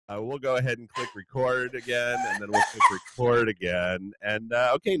We'll go ahead and click record again, and then we'll click record again. And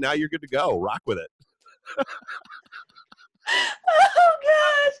okay, now you're good to go. Rock with it.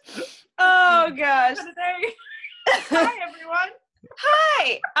 Oh gosh. Hi everyone.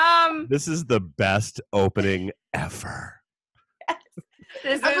 Hi. This is the best opening ever.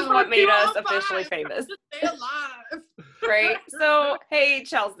 This is what made us officially famous. Stay alive. Right? So, hey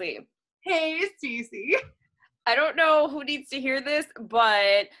Chelsea. Hey Stacey. I don't know who needs to hear this,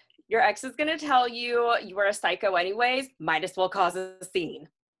 but your ex is gonna tell you you were a psycho anyways. Might as well cause a scene.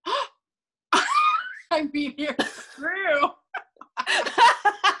 I mean, it's true.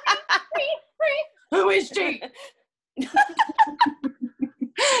 Who is she?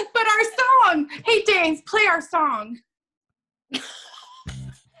 But our song. Hey, Danes, play our song.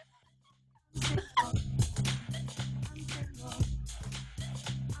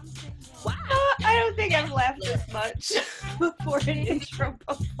 Wow. I don't think I've laughed this much before an intro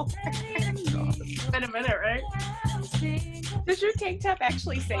before. It's been a minute, right? Does your tank top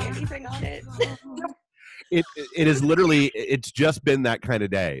actually say anything on it? It is literally, it's just been that kind of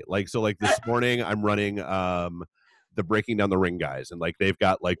day. Like, so like this morning I'm running the Breaking Down the Ring guys, and like they've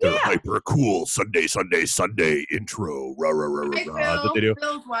got like their hyper cool Sunday intro that they do.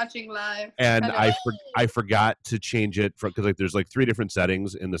 Bill's watching live. And I forgot to change it because like there's like 3 different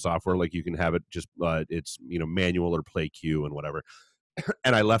settings in the software. Like you can have it just it's manual or play queue and whatever.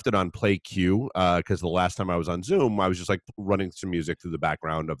 And I left it on play queue because the last time I was on Zoom, I was just like running some music through the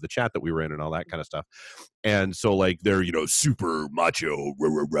background of the chat that we were in and all that kind of stuff. And so like they're, super macho,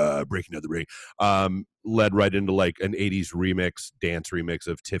 Breaking Down the Ring, led right into like an 80s dance remix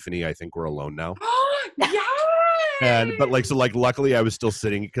of Tiffany, I Think We're Alone Now. Yes! But luckily I was still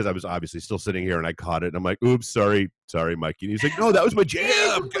sitting because I was obviously still sitting here and I caught it and I'm like, oops, sorry, Mikey. And he's like, no, that was my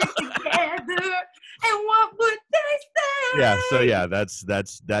jam. Together, and what would they say? Yeah, so yeah, that's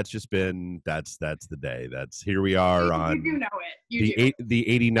just been that's the day. That's here we are on. You do know it. The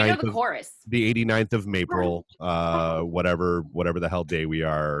 89th the chorus. The 89th of April, whatever the hell day we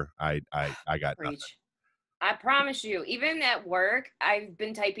are. I got nothing. I promise you, even at work, I've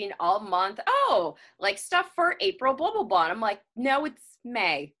been typing all month. Oh, like stuff for April, blah blah blah. And I'm like, no, it's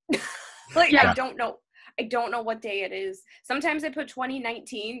May. I don't know. I don't know what day it is. Sometimes I put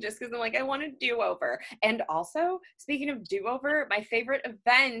 2019 just because I'm like, I want a do-over. And also, speaking of do-over, my favorite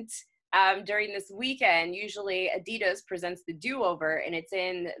event during this weekend, usually Adidas presents the do-over, and it's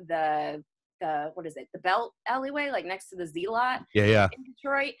in the what is it? The Belt alleyway, like next to the Z Lot. Yeah. In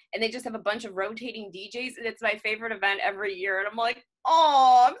Detroit. And they just have a bunch of rotating DJs, and it's my favorite event every year. And I'm like,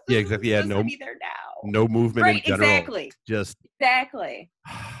 oh, I'm so exactly. Yeah, to be there now. No movement in general. Exactly. Exactly.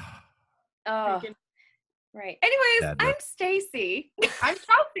 Oh. Right. Anyways, I'm Stacy. I'm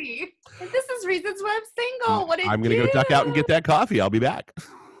Chelsea. And this is Reasons Why I'm Single. I'm going to go duck out and get that coffee. I'll be back.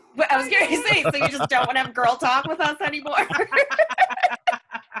 But I was going to say, so you just don't want to have girl talk with us anymore?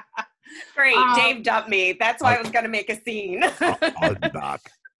 Great. Dave dumped me. That's why I was going to make a scene. I'll be back.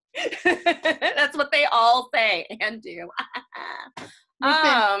 That's what they all say and do.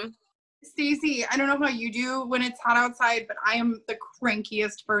 Stacey, I don't know how you do when it's hot outside, but I am the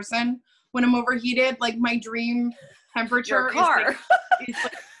crankiest person when I'm overheated. Like my dream temperature is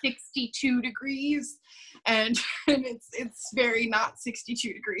like 62 degrees, and it's very not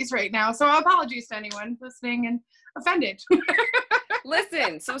 62 degrees right now. So apologies to anyone listening and offended.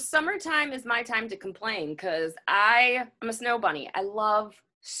 Listen, so summertime is my time to complain because I'm a snow bunny. I love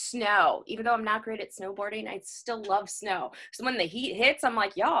snow. Even though I'm not great at snowboarding, I still love snow. So when the heat hits, I'm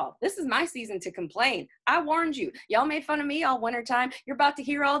like, y'all, this is my season to complain. I warned you. Y'all made fun of me all wintertime. You're about to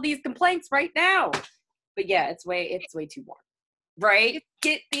hear all these complaints right now. But yeah, it's way too warm. Right?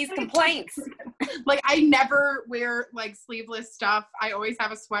 Get these complaints. Like I never wear like sleeveless stuff. I always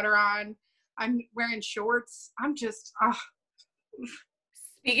have a sweater on. I'm wearing shorts. I'm just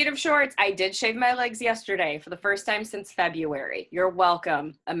Speaking of shorts, I did shave my legs yesterday for the first time since February. You're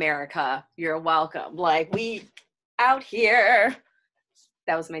welcome, America. You're welcome. Like, we out here.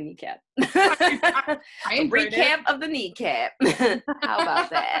 That was my kneecap. I Recap of the kneecap. How about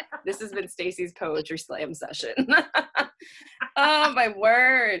that? This has been Stacy's Poetry Slam session. Oh, my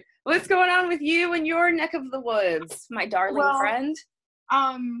word. What's going on with you and your neck of the woods, my darling friend?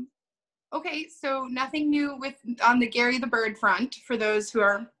 Okay, so nothing new on the Gary the Bird front, for those who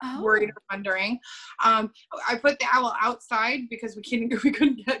are worried or wondering. I put the owl outside because we couldn't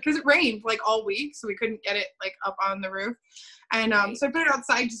get, because it rained like all week, so we couldn't get it like up on the roof. And so I put it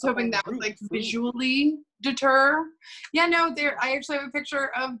outside just hoping that would like visually deter. Yeah, no, I actually have a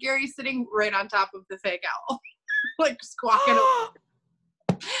picture of Gary sitting right on top of the fake owl, like squawking.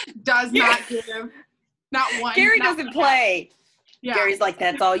 Does not give, not one. Gary doesn't play. Yeah. Gary's like,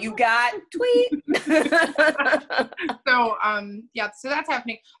 that's all you got? Tweet. So, so that's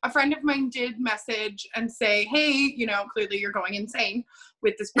happening. A friend of mine did message and say, hey, clearly you're going insane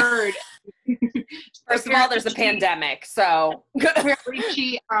with this bird. First of all, there's a pandemic, so. Apparently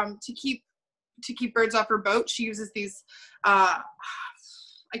she, to keep birds off her boat, she uses these, I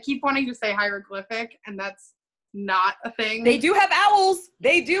keep wanting to say hieroglyphic, and that's not a thing. They do have owls.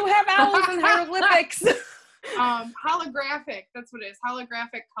 They do have owls and hieroglyphics. Holographic, that's what it is.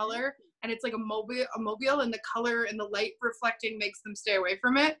 Holographic color, and it's like a mobile, and the color and the light reflecting makes them stay away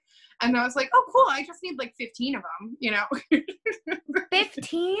from it. And I was like, oh cool, I just need like 15 of them,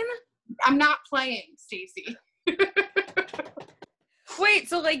 15? I'm not playing, Stacey. Wait,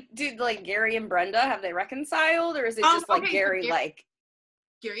 so like, did like Gary and Brenda, have they reconciled, or is it just like Gary, like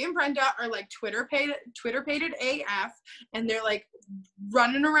Gary and Brenda are like Twitter pated AF, and they're like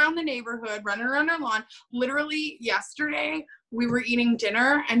running around the neighborhood, running around our lawn. Literally yesterday we were eating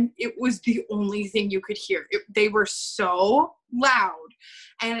dinner and it was the only thing you could hear. They were so loud.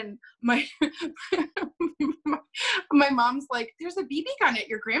 And my mom's like, there's a BB gun at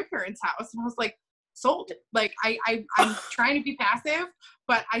your grandparents' house. And I was like, sold. Like I'm trying to be passive,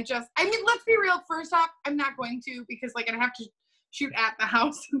 but let's be real. First off, I'm not going to, because like I have to shoot at the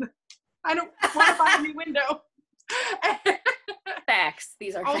house. I don't want to buy a new window. Facts.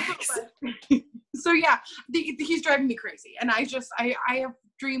 These are facts. So yeah, he's driving me crazy. And I have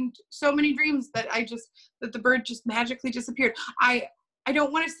dreamed so many dreams that the bird just magically disappeared. I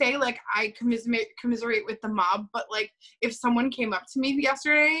don't want to say like I commiserate with the mob, but like if someone came up to me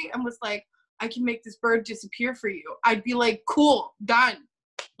yesterday and was like, I can make this bird disappear for you, I'd be like, cool, done.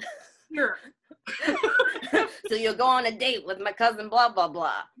 Here. So you'll go on a date with my cousin, blah, blah,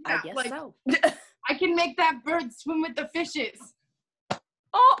 blah. Yeah, I guess so. I can make that bird swim with the fishes.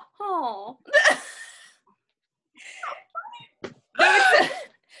 Oh.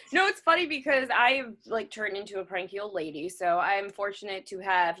 No, it's funny because I've like turned into a pranky old lady. So I'm fortunate to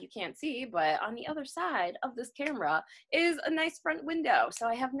have, you can't see, but on the other side of this camera is a nice front window. So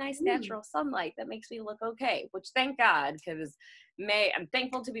I have nice natural sunlight that makes me look okay, which thank God, because May, I'm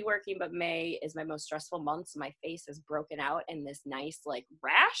thankful to be working, but May is my most stressful month. So my face is broken out in this nice like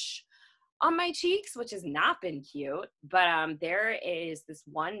rash on my cheeks, which has not been cute. But there is this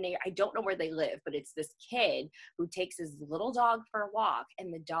one neighbor, I don't know where they live, but it's this kid who takes his little dog for a walk,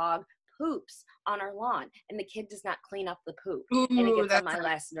 and the dog poops on our lawn, and the kid does not clean up the poop. Ooh, and it gets on my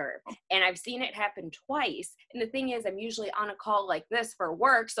last nerve. And I've seen it happen twice. And the thing is, I'm usually on a call like this for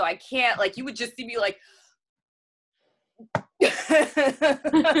work, so I can't, like, you would just see me like,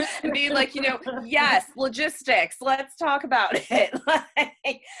 and being like, yes, logistics, let's talk about it.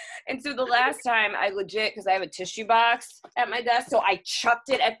 And so the last time I legit, because I have a tissue box at my desk, so I chucked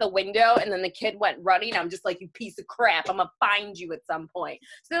it at the window, and then the kid went running. I'm just like, you piece of crap, I'm gonna find you at some point.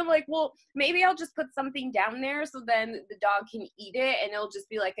 So I'm like, well, maybe I'll just put something down there so then the dog can eat it, and it'll just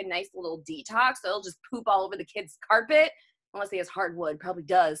be like a nice little detox. So it'll just poop all over the kid's carpet. Unless he has hardwood, probably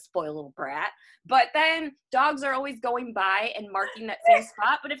does, spoil little brat. But then dogs are always going by and marking that same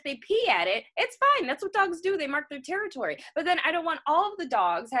spot. But if they pee at it, it's fine. That's what dogs do. They mark their territory. But then I don't want all of the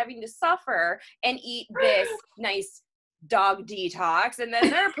dogs having to suffer and eat this nice dog detox. And then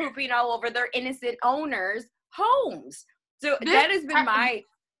they're pooping all over their innocent owners' homes. So that has been my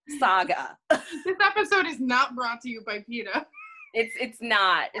saga. This episode is not brought to you by PETA. It's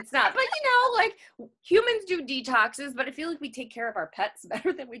not. But like humans do detoxes, but I feel like we take care of our pets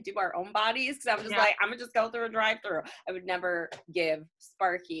better than we do our own bodies. Cause I'm just like, I'm gonna just go through a drive-through. I would never give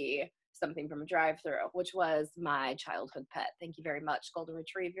Sparky something from a drive-through, which was my childhood pet. Thank you very much. Golden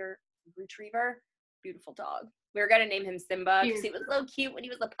Retriever, beautiful dog. We were gonna name him Simba because he was so cute when he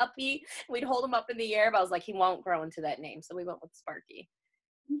was a puppy. We'd hold him up in the air, but I was like, he won't grow into that name. So we went with Sparky.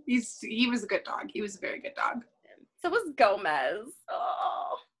 He was a good dog. He was a very good dog. So was Gomez.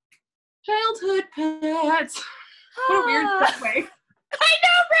 Oh. Childhood pets. What a weird segue. I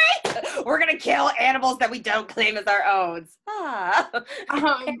know, right? We're going to kill animals that we don't claim as our own.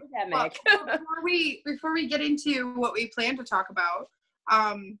 Pandemic. Before we get into what we plan to talk about,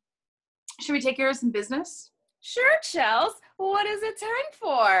 should we take care of some business? Sure, Chels. What is it time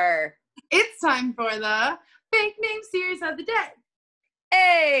for? It's time for the fake name series of the day.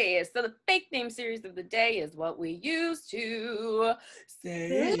 Hey, so the fake name series of the day is what we use to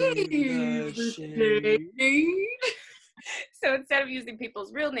save the shade. So instead of using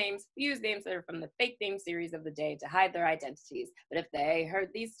people's real names, we use names that are from the fake name series of the day to hide their identities. But if they heard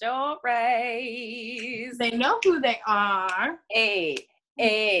these stories, they know who they are. Hey,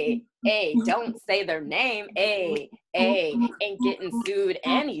 Ay, don't say their name. Ay, ain't getting sued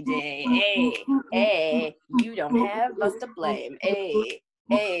any day. Ay, you don't have us to blame. Ay,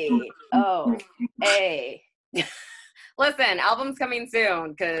 oh, ay. Listen, album's coming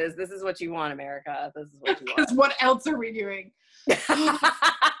soon because this is what you want, America. This is what you want. Because what else are we doing?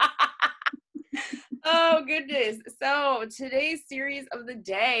 Oh, goodness. So today's series of the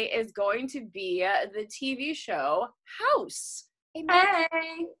day is going to be the TV show House. Hey.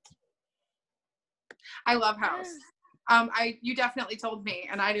 I love House. You definitely told me,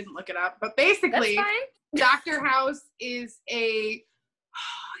 and I didn't look it up. But basically, Dr. House is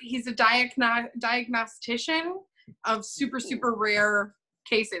he's a diagnostician of super rare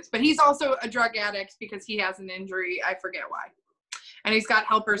cases. But he's also a drug addict because he has an injury. I forget why. And he's got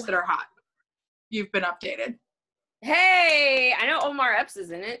helpers that are hot. You've been updated. Hey, I know Omar Epps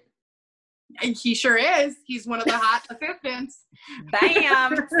is in it. And he sure is. He's one of the hot assistants.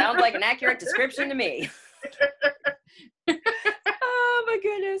 Bam! Sounds like an accurate description to me. Oh my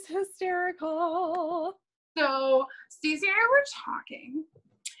goodness, hysterical. So Stacey and I were talking.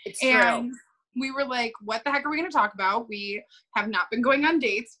 It's true. We were like, what the heck are we going to talk about? We have not been going on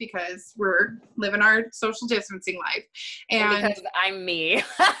dates because we're living our social distancing life. And because I'm me.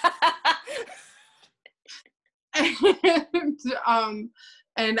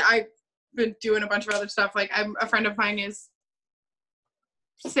 And I've been doing a bunch of other stuff. Like a friend of mine is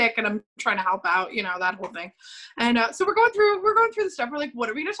sick and I'm trying to help out, that whole thing. And so we're going through the stuff. We're like, what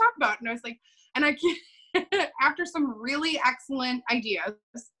are we going to talk about? And I was like, after some really excellent ideas,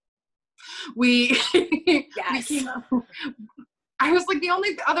 we came up. I was like, the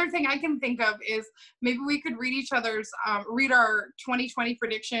only other thing I can think of is maybe we could read read our 2020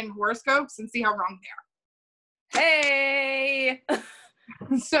 prediction horoscopes and see how wrong they are. Hey!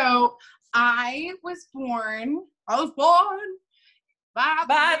 So I was born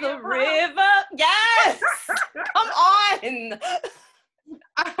by the river. Yes! Come on!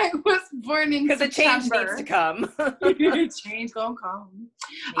 I was born in September. Because a change needs to come. Change gonna come.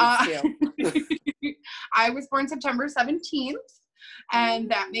 Needs to. I was born September 17th, and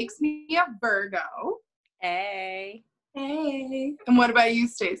that makes me a Virgo. Hey. And what about you,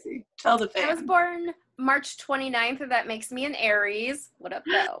 Stacey? Tell the fans. I was born March 29th, and that makes me an Aries. What up,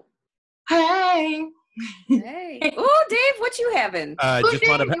 though? Hey. Oh, Dave, what you having? Just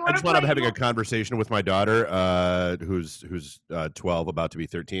want to having a conversation with my daughter, who's 12, about to be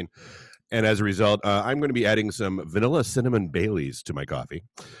 13. And as a result, I'm going to be adding some vanilla cinnamon Baileys to my coffee.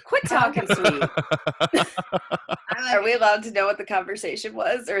 Quit talking sweet. Are we allowed to know what the conversation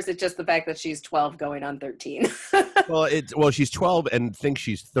was, or is it just the fact that she's 12 going on 13? Well, she's 12 and thinks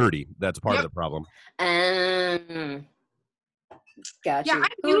she's 30. That's part of the problem. Gotcha. Yeah, I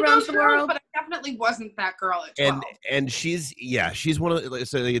knew those girls, but I definitely wasn't that girl at 12. And she's one of the,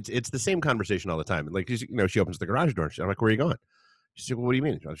 so it's the same conversation all the time. Like, she opens the garage door. I'm like, where are you going? She's like, well, what do you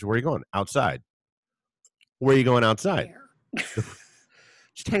mean? I said, where are you going? Outside. Where are you going outside?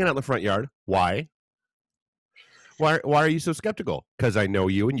 Just hanging out in the front yard. Why? Why are you so skeptical? Because I know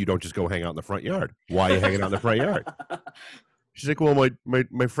you and you don't just go hang out in the front yard. Why are you hanging out in the front yard? She's like, well,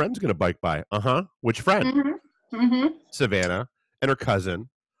 my friend's going to bike by. Uh-huh. Which friend? Mm-hmm. Mm-hmm. Savannah and her cousin.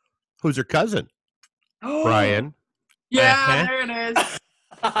 Who's her cousin? Brian. Yeah, there it is.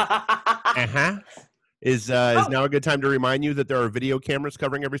 Uh-huh. Is now a good time to remind you that there are video cameras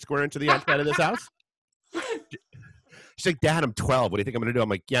covering every square inch of the outside of this house? She's like, Dad, I'm 12. What do you think I'm going to do? I'm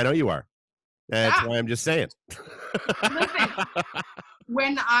like, yeah, I know you are. That's why I'm just saying. Listen,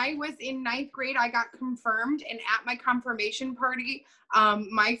 when I was in 9th grade, I got confirmed, and at my confirmation party,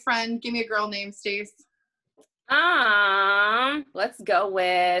 my friend, give me a girl name, Stace. Let's go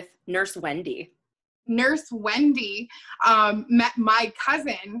with Nurse Wendy. Nurse Wendy met my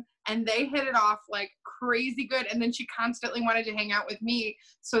cousin, and they hit it off like crazy good. And then she constantly wanted to hang out with me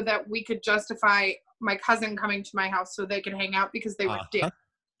so that we could justify my cousin coming to my house so they could hang out because they were dick.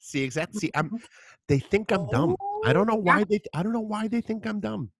 See, exactly. See, they think I'm dumb. I don't know why they think I'm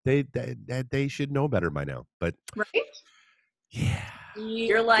dumb. They should know better by now. But right? Yeah.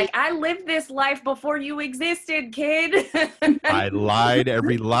 You're like, I lived this life before you existed, kid. I lied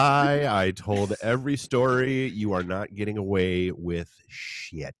every lie. I told every story. You are not getting away with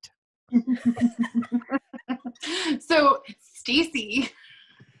shit. So, Stacey.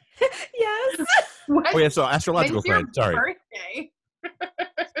 Yes. Oh, yeah, so astrological sign. Sorry. Birthday?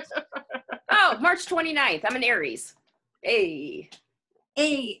 Oh, March 29th. I'm an Aries. Hey.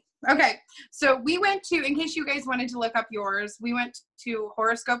 Okay, so we went to, in case you guys wanted to look up yours, we went to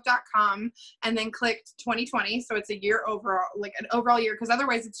horoscope.com and then clicked 2020. So it's a year overall, like an overall year, because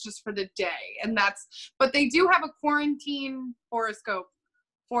otherwise it's just for the day. And but they do have a quarantine horoscope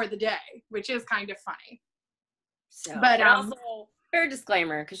for the day, which is kind of funny. So, but also, fair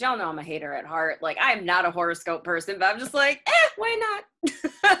disclaimer, because y'all know I'm a hater at heart. Like, I'm not a horoscope person, but I'm just like, why not?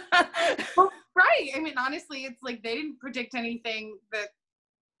 Well, right. I mean, honestly, it's like they didn't predict anything that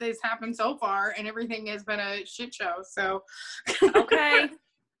has happened so far, and everything has been a shit show. So, okay.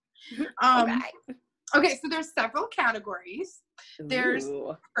 Okay, so there's several categories. There's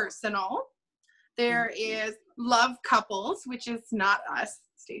personal. There is love couples, which is not us,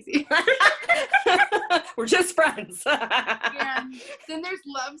 Stacey. We're just friends. And then there's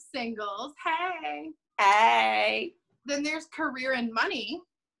love singles. Hey. Then there's career and money.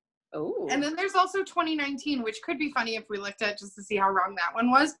 Ooh. And then there's also 2019, which could be funny if we looked at just to see how wrong that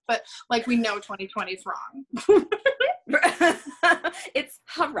one was. But like we know 2020 is wrong. It's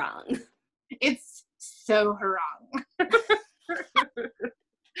wrong. It's so wrong.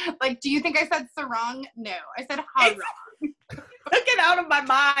 Like, do you think I said sarong? No, I said harong. Took it out of my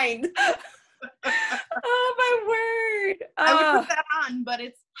mind. Oh my word. I would put that on, but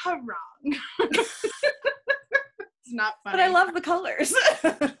it's harong. It's not funny. But I love the colors.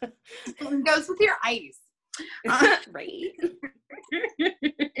 It goes with your eyes. Right.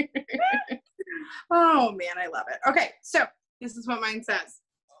 Oh man, I love it. Okay, so this is what mine says.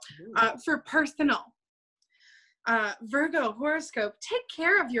 For personal. Virgo horoscope, take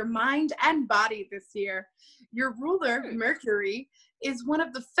care of your mind and body this year. Your ruler, Mercury, is one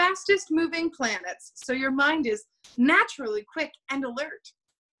of the fastest moving planets, so your mind is naturally quick and alert.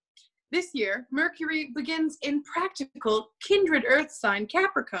 This year, Mercury begins in practical, kindred earth sign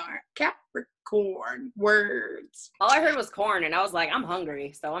Capricorn words. All I heard was corn, and I was like, I'm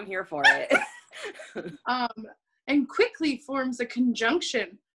hungry, so I'm here for it. And quickly forms a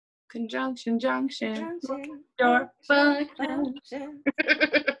conjunction. Junction. Love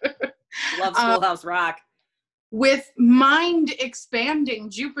Schoolhouse Rock. With mind-expanding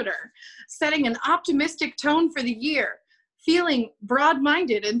Jupiter, setting an optimistic tone for the year. Feeling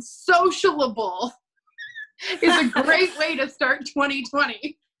broad-minded and sociable is a great way to start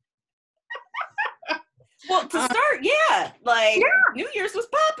 2020. Well, to start, New Year's was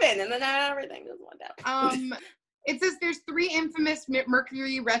popping, and then everything just went down. It says there's 3 infamous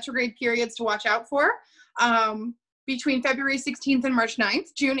Mercury retrograde periods to watch out for. Between February 16th and March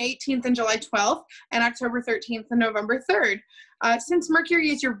 9th, June 18th and July 12th, and October 13th and November 3rd. Since Mercury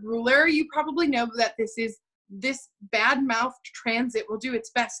is your ruler, you probably know that this bad-mouthed transit will do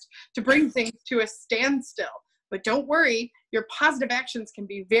its best to bring things to a standstill. But don't worry, your positive actions can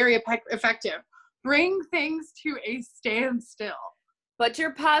be very effective. Bring things to a standstill. But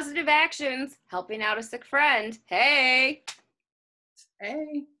your positive actions, helping out a sick friend, hey.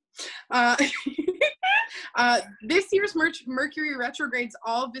 This year's Mercury retrogrades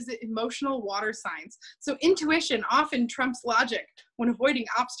all visit emotional water signs. So intuition often trumps logic when avoiding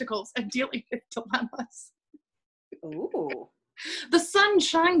obstacles and dealing with dilemmas. Ooh. The sun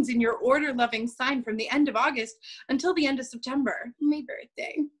shines in your order-loving sign from the end of August until the end of September, my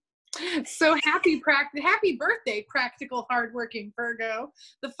birthday. So happy birthday, practical, hardworking Virgo.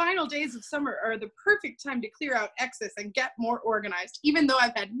 The final days of summer are the perfect time to clear out excess and get more organized, even though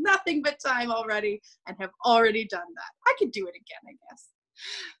I've had nothing but time already and have already done that. I could do it again, I guess.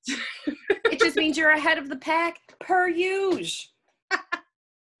 It just means you're ahead of the pack per usual.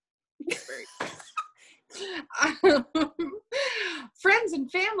 Friends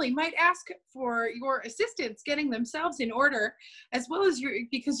and family might ask for your assistance getting themselves in order, as well as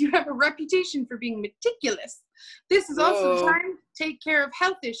because you have a reputation for being meticulous. This is also the time to take care of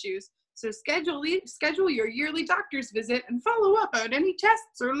health issues, so schedule your yearly doctor's visit and follow up on any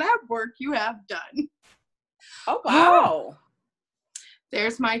tests or lab work you have done. Oh, wow.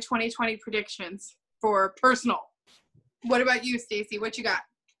 There's my 2020 predictions for personal. What about you, Stacey? What you got?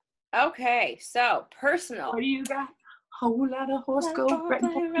 Okay, so personal. What do you got? Whole lot of horoscope.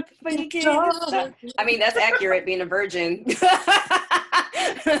 I mean, that's accurate being a virgin.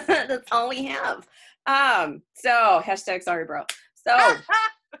 That's all we have. So hashtag sorry, bro. So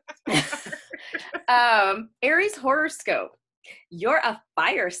Aries horoscope. You're a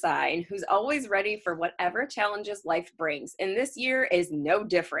fire sign who's always ready for whatever challenges life brings. And this year is no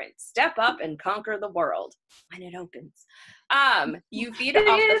different. Step up and conquer the world when it opens. You feed off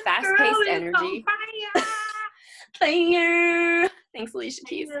the fast-paced energy. Fire. Thanks, Alicia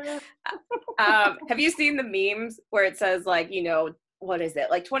Keys. Have you seen the memes where it says, like, you know, what is it?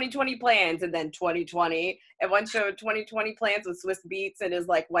 Like 2020 plans and then 2020. And one showed 2020 plans with Swiss Beats and his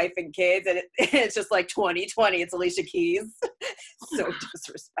like wife and kids. And it's just like 2020. It's Alicia Keys. So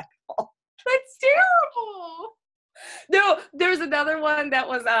disrespectful. That's terrible. No, there's another one that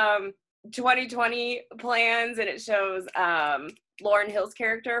was 2020 plans, and it shows Lauryn Hill's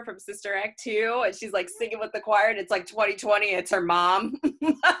character from Sister Act 2, and she's like singing with the choir, and it's like 2020, it's her mom.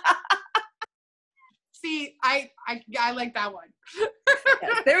 See, I like that one.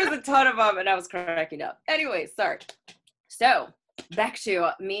 Yes, there was a ton of them, and I was cracking up. Anyway, sorry. So, back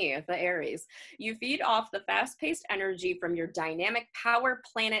to me, the Aries. You feed off the fast-paced energy from your dynamic power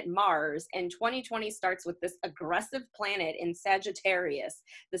planet Mars, and 2020 starts with this aggressive planet in Sagittarius,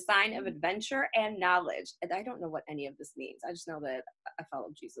 the sign of adventure and knowledge. And I don't know what any of this means. I just know that I follow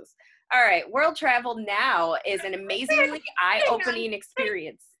Jesus. All right, world travel now is an amazingly eye-opening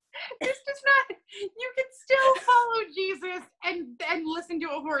experience. This does not, you can still follow Jesus and listen to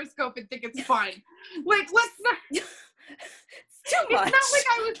a horoscope and think it's fun. Like, let's not. It's too much. It's not like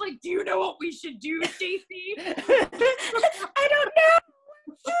I was like, do you know what we should do, Stacey? I don't know.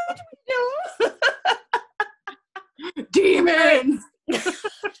 What should we do? Demons!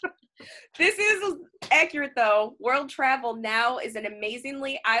 This is accurate, though. World travel now is an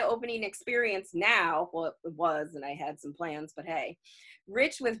amazingly eye-opening experience now. Well, it was, and I had some plans, but hey.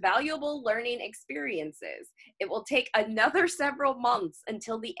 Rich with valuable learning experiences. It will take another several months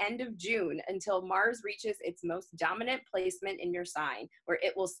until the end of June, until Mars reaches its most dominant placement in your sign, where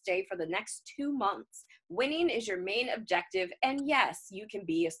it will stay for the next 2 months. Winning is your main objective, and yes, you can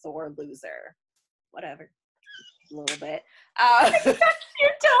be a sore loser. Whatever. A little bit. You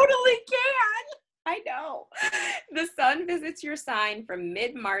totally can. I know. The sun visits your sign from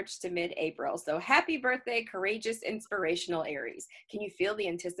mid-March to mid-April. So happy birthday, courageous, inspirational Aries. Can you feel the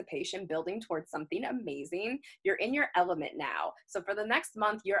anticipation building towards something amazing? You're in your element now. So for the next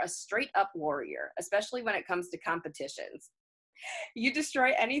month, you're a straight up warrior, especially when it comes to competitions. You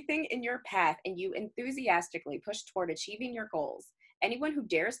destroy anything in your path and you enthusiastically push toward achieving your goals. Anyone who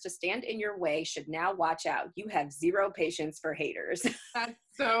dares to stand in your way should now watch out. You have zero patience for haters. That's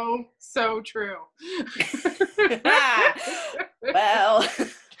so true. Well,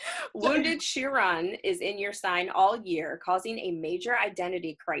 Wounded Chiron is in your sign all year, causing a major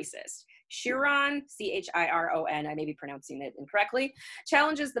identity crisis. Chiron, Chiron, I may be pronouncing it incorrectly,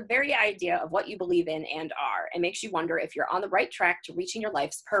 challenges the very idea of what you believe in and are, and makes you wonder if you're on the right track to reaching your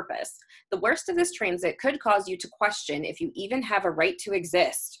life's purpose. The worst of this transit could cause you to question if you even have a right to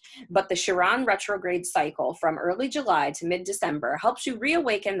exist, but the Chiron retrograde cycle from early July to mid-December helps you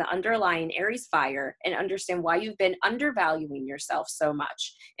reawaken the underlying Aries fire and understand why you've been undervaluing yourself so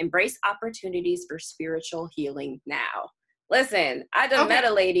much. Embrace opportunities for spiritual healing now. Listen, I done met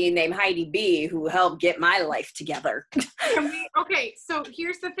a lady named Heidi B who helped get my life together. Okay, so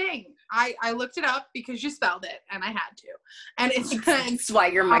here's the thing. I looked it up because you spelled it, and I had to. And That's why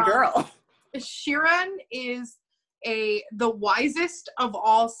you're my girl. Chiron is the wisest of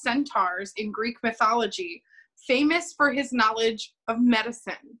all centaurs in Greek mythology, famous for his knowledge of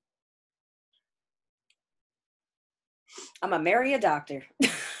medicine. I'm gonna marry a doctor.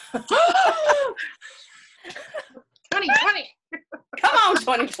 2020. Come on,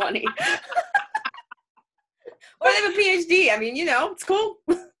 2020. Or they have a PhD. I mean, you know, it's cool.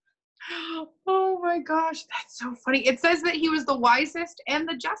 Oh my gosh, that's so funny. It says that he was the wisest and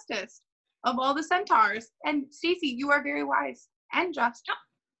the justest of all the centaurs. And Stacey, you are very wise and just.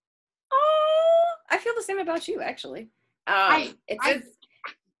 Oh, I feel the same about you, actually. It says,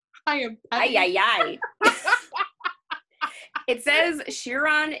 I am. It says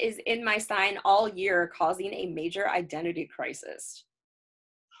Chiron is in my sign all year, causing a major identity crisis.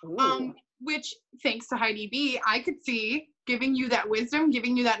 Ooh. Which, thanks to Heidi B, I could see giving you that wisdom,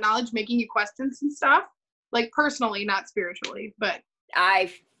 giving you that knowledge, making you question some stuff, like personally, not spiritually, but.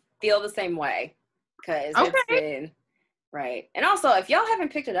 I feel the same way, because it's been, right. And also, if y'all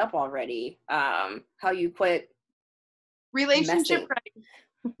haven't picked it up already, how you quit relationship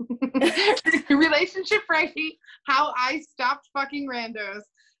relationship writing, how I stopped fucking randos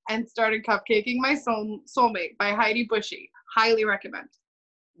and started cupcaking my soulmate by Heidi Bushy. Highly recommend.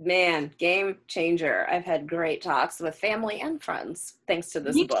 Man, game changer. I've had great talks with family and friends thanks to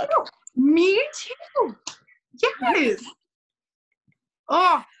this book. Me too. Yes.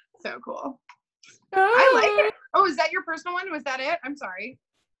 Oh, so cool. I like it. Oh, is that your personal one? Was that it? I'm sorry.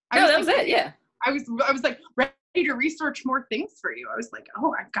 No, that was it. Yeah. I was like ready to research more things for you. I was like,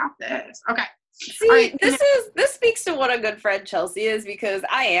 oh, I've got this. Okay. See, right. This speaks to what a good friend Chelsea is, because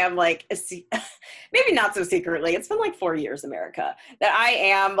I am like, maybe not so secretly, it's been like 4 years, America, that I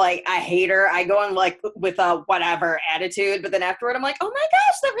am like a hater. I go in like with a whatever attitude, but then afterward I'm like, oh my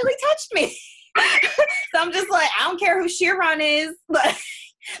gosh, that really touched me. So I'm just like, I don't care who Chiron is, but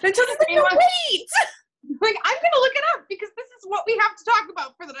then Chelsea's like, no, wait. Like, I'm going to look it up because this is what we have to talk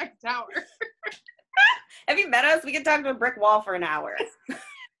about for the next hour. Have you met us? We can talk to a brick wall for an hour.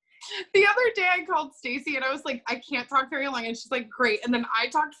 The other day I called Stacy and I was like, I can't talk very long. And she's like, great. And then I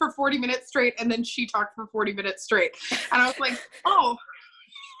talked for 40 minutes straight. And then she talked for 40 minutes straight. And I was like, oh.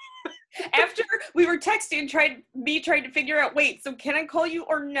 After we were texting, trying to figure out, wait, so can I call you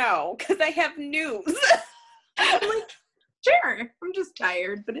or no? Because I have news. I'm like, sure. I'm just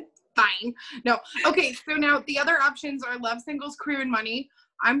tired, but it's fine. No. Okay. So now the other options are love, singles, career, and money.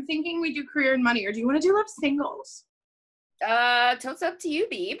 I'm thinking we do career and money. Or do you want to do love, singles? Totes up to you,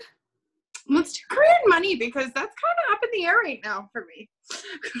 Beeb. Let's do career and money because that's kind of up in the air right now for me.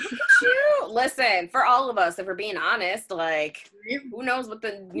 Listen, for all of us, if we're being honest, like, who knows what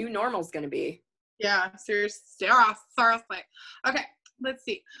the new normal is going to be? Yeah, seriously. Okay, let's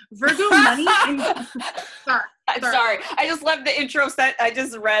see. Virgo, money, and... I'm sorry. I just love the intro set. I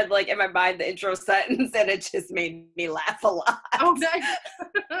just read, like, in my mind, the intro sentence, and it just made me laugh a lot. Oh, nice.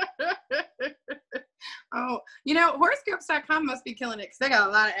 Oh, horoscopes.com must be killing it because they got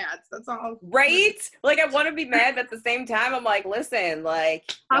a lot of ads. That's all. Right? Like, I want to be mad, but at the same time, I'm like, listen, like,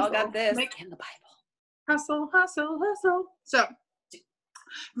 y'all got this in the Bible. Hustle, hustle, hustle. So,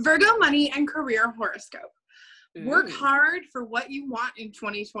 Virgo, money, and career horoscope. Work hard for what you want in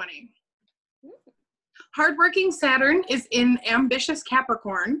 2020. Hardworking Saturn is in ambitious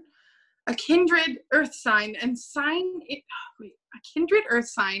Capricorn, a kindred earth sign, and sign it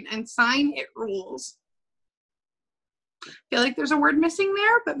rules. I feel like there's a word missing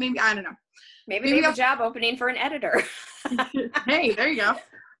there, but maybe, I don't know. Maybe they have a job opening for an editor. Hey, there you go.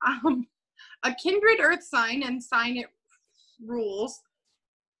 A kindred earth sign and sign it rules.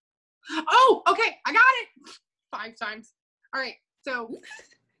 Oh, okay, I got it. 5 times. All right, so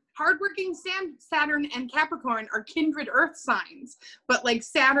hardworking Saturn and Capricorn are kindred earth signs, but like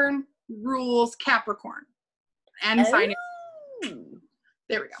Saturn rules Capricorn and sign it.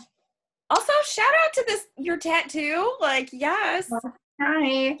 There we go. Also, shout out to your tattoo. Like, yes.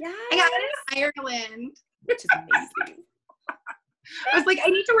 Hi. Yes. I got it in Ireland. Which is amazing. I was like, I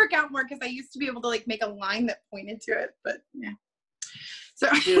need to work out more because I used to be able to like make a line that pointed to it, but yeah. So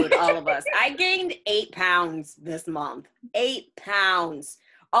dude, all of us. I gained 8 pounds this month. 8 pounds.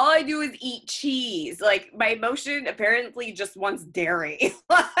 All I do is eat cheese. Like, my emotion apparently just wants dairy.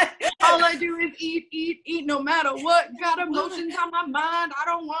 All I do is eat, no matter what. Got emotions on my mind. I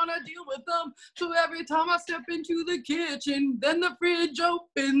don't want to deal with them. So every time I step into the kitchen, then the fridge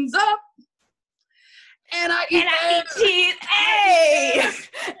opens up. And I eat cheese. Hey!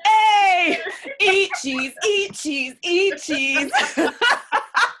 Hey! Eat cheese, eat cheese, eat cheese.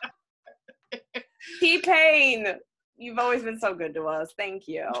 T-Pain, you've always been so good to us. Thank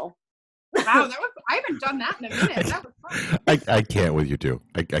you. Wow, I haven't done that in a minute. That was fun. I can't with you two.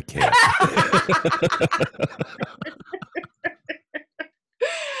 I can't.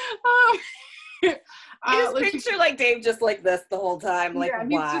 I just picture like Dave just like this the whole time. Like, yeah,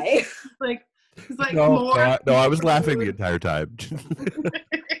 why? He's like no, I was laughing the entire time.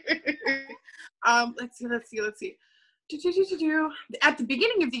 Let's see. At the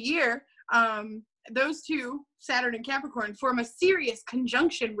beginning of the year, those two, Saturn and Capricorn, form a serious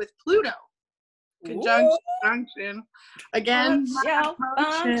conjunction with Pluto. Conjunction. Again.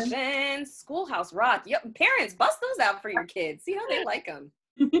 Function. Schoolhouse Rock. Yep. Parents, bust those out for your kids. See how they like them.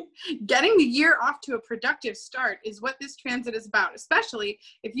 Getting the year off to a productive start is what this transit is about, especially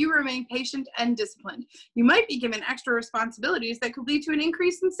if you remain patient and disciplined. You might be given extra responsibilities that could lead to an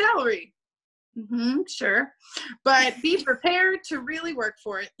increase in salary. Sure. But be prepared to really work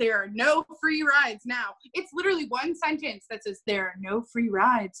for it. There are no free rides now. It's literally one sentence that says, there are no free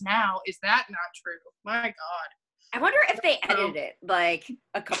rides now. Is that not true? My God. I wonder if they edited it like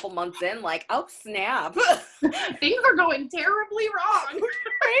a couple months in, like, oh, snap. Things are going terribly wrong.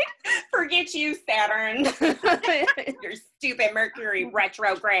 Right? Forget you, Saturn. Your stupid Mercury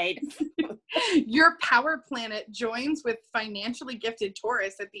retrograde. Your power planet joins with financially gifted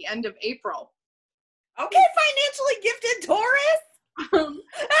Taurus at the end of April. Okay, financially gifted Taurus.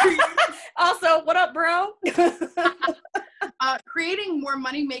 Also, what up, bro? Creating more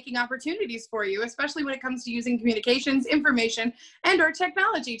money-making opportunities for you, especially when it comes to using communications, information, and or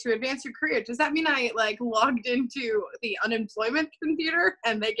technology to advance your career. Does that mean I logged into the unemployment computer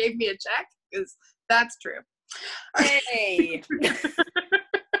and they gave me a check? Because that's true. Hey.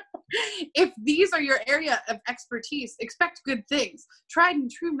 If these are your area of expertise, expect good things. Tried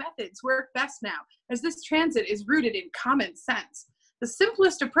and true methods work best now, as this transit is rooted in common sense. The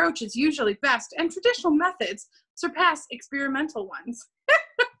simplest approach is usually best, and traditional methods surpass experimental ones.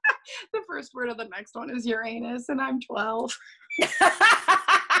 The first word of the next one is Uranus, and I'm 12.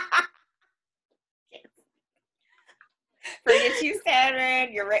 Forget you,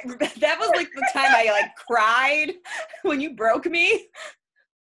 Saturn. You're right. That was like the time I cried when you broke me.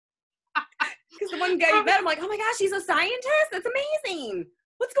 Some guy you met, I'm like, oh my gosh, he's a scientist? That's amazing.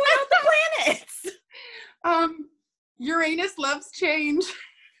 What's going on with the planets? Uranus loves change.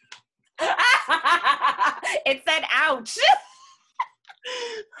 It said ouch.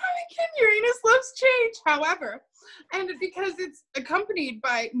 Uranus loves change, however, and because it's accompanied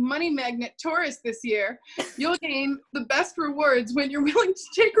by money magnet Taurus this year, you'll gain the best rewards when you're willing to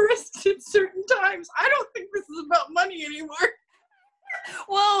take risks at certain times. I don't think this is about money anymore.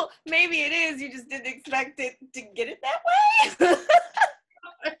 Well, maybe it is. You just didn't expect it to get it that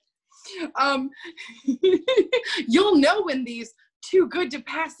way. You'll know when these too good to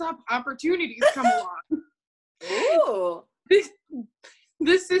pass up opportunities come along. Ooh.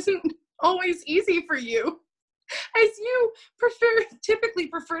 This isn't always easy for you, as you typically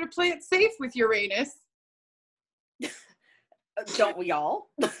prefer to play it safe with Uranus. Don't we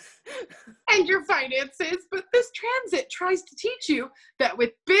all? And your finances, but this transit tries to teach you that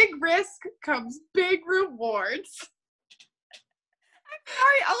with big risk comes big rewards. I'm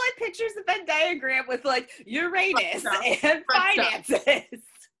sorry, all I picture is a Venn diagram with like Uranus and finances.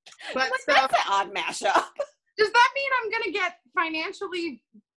 But that's an odd mashup. Does that mean I'm gonna get financially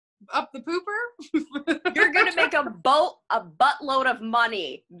up the pooper? You're gonna make a buttload of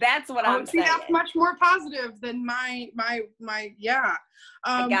money. That's what I'm saying. That's much more positive than my yeah.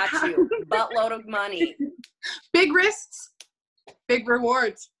 I got you. Buttload of money. Big risks, big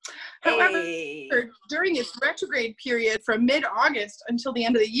rewards. However, Hey. during its retrograde period from mid-August until the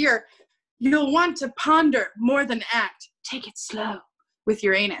end of the year, you'll want to ponder more than act. Take it slow with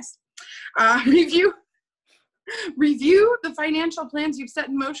Uranus. Review the financial plans you've set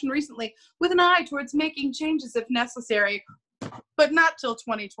in motion recently with an eye towards making changes if necessary, but not till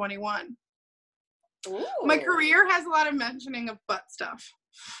 2021. Ooh. My career has a lot of mentioning of butt stuff.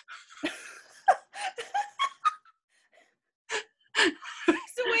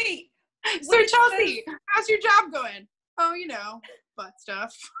 So wait. So Chelsea, how's your job going? Oh, butt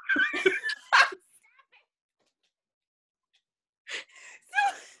stuff.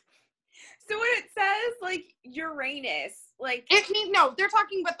 So when it says like Uranus, like it means no, they're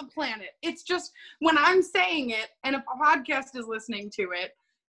talking about the planet. It's just when I'm saying it and a podcast is listening to it,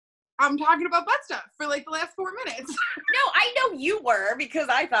 I'm talking about butt stuff for like the last 4 minutes. No, I know you were because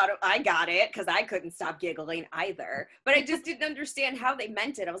I thought I got it because I couldn't stop giggling either. But I just didn't understand how they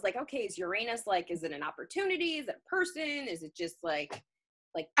meant it. I was like, okay, is Uranus like, is it an opportunity? Is it a person? Is it just like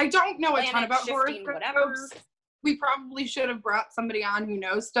I don't know a ton about horoscopes? whatever. We probably should have brought somebody on who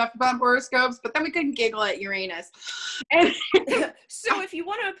knows stuff about horoscopes, but then we couldn't giggle at Uranus. And so if you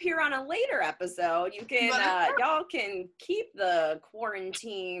want to appear on a later episode, you can y'all can keep the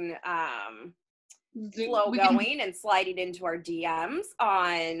quarantine flow going and slide it into our DMs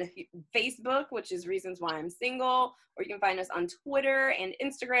on Facebook, which is Reasons Why I'm Single, or you can find us on Twitter and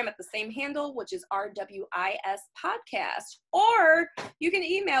Instagram at the same handle, which is RWIS Podcast, or you can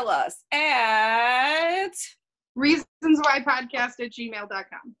email us at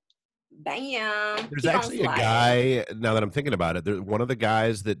reasonswhypodcast@gmail.com. Bam. There's actually a guy, now that I'm thinking about it, one of the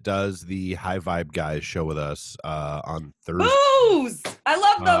guys that does the High Vibe Guys show with us on Thursday. Booze! I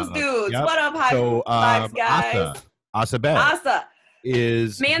love those dudes. Yep. What up, High Vibes guys? Asa Bed Asa.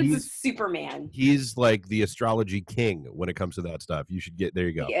 is Man's a Superman. He's like the astrology king when it comes to that stuff. You should there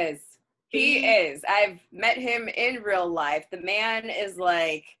you go. He is. I've met him in real life. The man is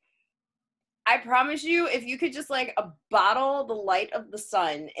like, I promise you, if you could just like bottle the light of the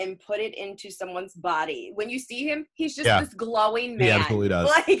sun and put it into someone's body, when you see him, he's just this glowing man. He absolutely does.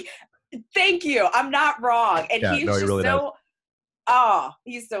 Like, thank you. I'm not wrong. And he's just really so,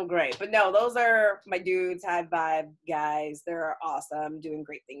 he's so great. But no, those are my dudes, High Vibe guys. They're awesome, doing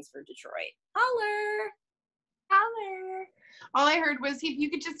great things for Detroit. Holler. All I heard was you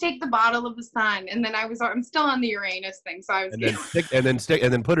could just take the bottle of the sun, and then I'm still on the Uranus thing, so I was and then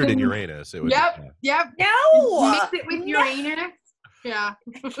put it in Uranus. It was Yep. No, mix it with Uranus. Yeah.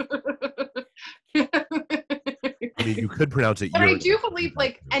 I mean, you could pronounce it. But I do believe,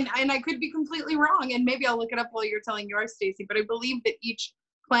 and I could be completely wrong, and maybe I'll look it up while you're telling yours, Stacey. But I believe that each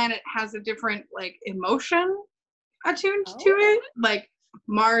planet has a different emotion attuned to it. Like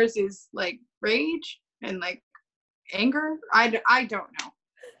Mars is like rage and like anger. I don't know.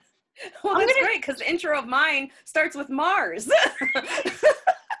 Well, that's great because the intro of mine starts with Mars.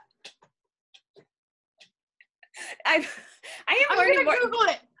 I'm learning more.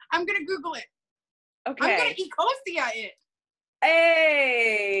 I'm gonna Google it. Okay. I'm gonna Ecosia it.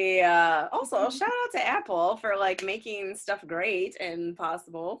 Hey. Also, shout out to Apple for making stuff great and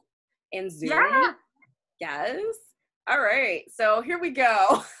possible, and Zoom. Yeah. Yes. All right. So here we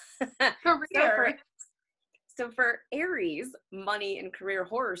go. So for Aries, money and career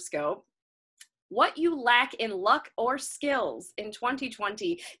horoscope, What you lack in luck or skills in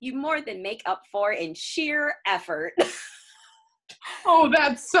 2020, you more than make up for in sheer effort. Oh,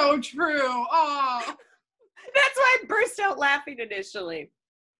 that's so true. Oh, that's why I burst out laughing initially.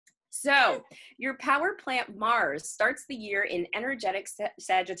 So, your power plant Mars starts the year in energetic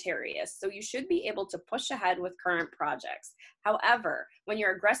Sagittarius, so you should be able to push ahead with current projects. However, when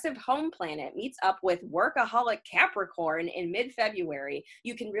your aggressive home planet meets up with workaholic Capricorn in mid-February,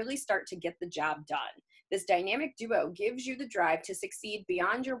 you can really start to get the job done. This dynamic duo gives you the drive to succeed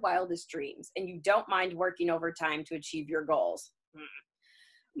beyond your wildest dreams, and you don't mind working overtime to achieve your goals.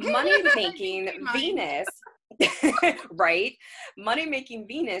 Money-making Venus, right? Money-making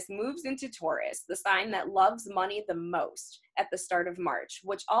Venus moves into Taurus, the sign that loves money the most, at the start of March,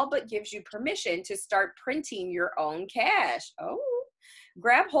 which all but gives you permission to start printing your own cash. Oh.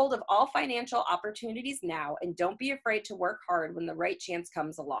 Grab hold of all financial opportunities now, and don't be afraid to work hard when the right chance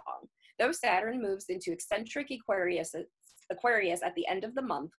comes along. Though Saturn moves into eccentric Aquarius at the end of the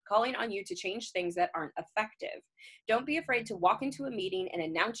month, calling on you to change things that aren't effective. Don't be afraid to walk into a meeting and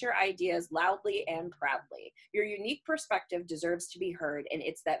announce your ideas loudly and proudly. Your unique perspective deserves to be heard, and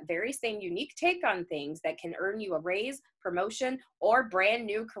it's that very same unique take on things that can earn you a raise, promotion, or brand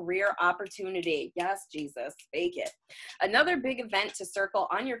new career opportunity. Yes, Jesus, fake it. Another big event to circle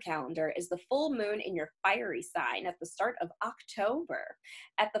on your calendar is the full moon in your fiery sign at the start of October.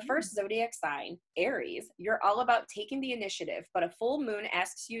 At the first zodiac sign, Aries, you're all about taking the initiative, but a full moon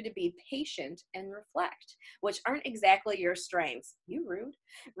asks you to be patient and reflect, which aren't exactly your strengths. You rude.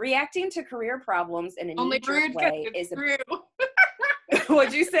 Reacting to career problems in a knee-jerk way is true.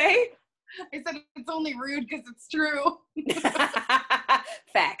 What'd you say? I said it's only rude because it's true.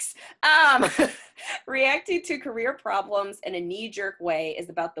 Facts. Reacting to career problems in a knee-jerk way is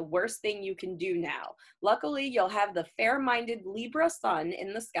about the worst thing you can do now. Luckily, you'll have the fair-minded Libra sun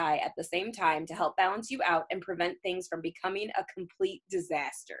in the sky at the same time to help balance you out and prevent things from becoming a complete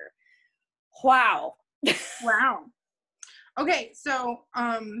disaster. Wow. Wow. Okay, so,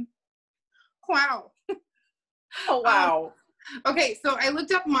 wow. Oh, wow. Okay, so I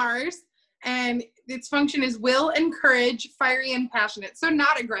looked up Mars, and its function is will and courage, fiery and passionate. So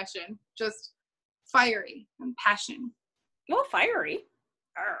not aggression, just fiery and passion. Well, fiery.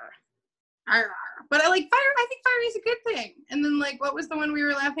 Arr. Arr, arr. But I like fire. I think fiery is a good thing. And then, like, what was the one we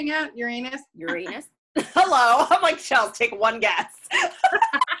were laughing at? Uranus? Uranus? Hello. I'm like, Chels, take one guess.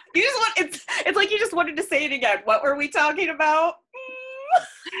 You just want, it's like you just wanted to say it again. What were we talking about?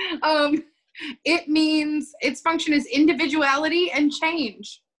 It means its function is individuality and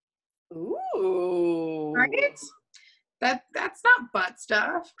change. Ooh. Right? That's not butt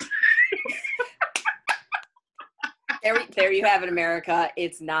stuff. There you have it, America.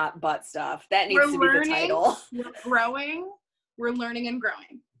 It's not butt stuff. That needs to be the title. We're growing. We're learning and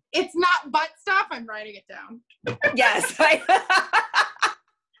growing. It's not butt stuff. I'm writing it down. Yes.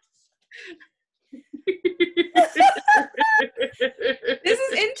 This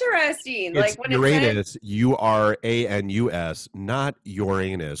is interesting. It's like when Uranus, Uranus, not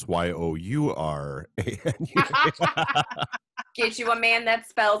Uranus, Yourans. Get you a man that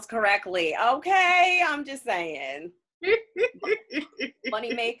spells correctly. Okay, I'm just saying.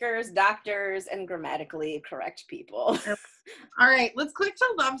 Moneymakers, doctors, and grammatically correct people. All right, let's click to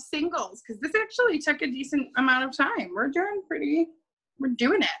love singles because this actually took a decent amount of time. We're doing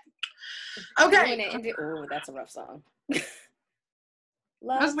it. Okay. Oh, that's a rough song.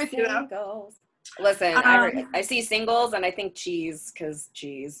 Love singles. Listen, I see singles and I think cheese because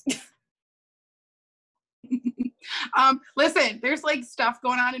cheese. Listen, there's like stuff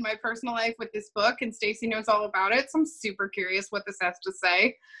going on in my personal life with this book, and Stacy knows all about it. So I'm super curious what this has to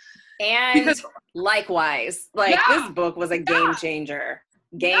say. And likewise, this book was a game changer.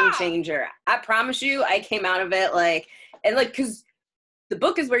 Game changer. I promise you, I came out of it because the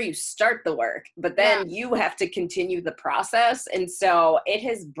book is where you start the work, but then you have to continue the process. And so it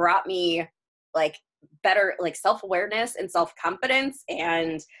has brought me better self-awareness and self-confidence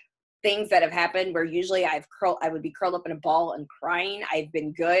and things that have happened where usually I would be curled up in a ball and crying. I've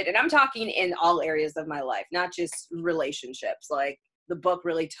been good. And I'm talking in all areas of my life, not just relationships. Like the book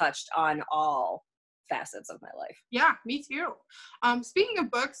really touched on all facets of my life. Yeah, me too. Speaking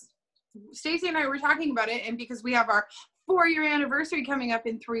of books, Stacy and I were talking about it, and because we have our 4-year anniversary coming up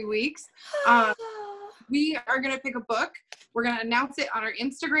in 3 weeks, we are going to pick a book. We're going to announce it on our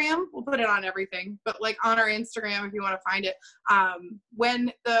Instagram. We'll put it on everything, but on our Instagram if you want to find it.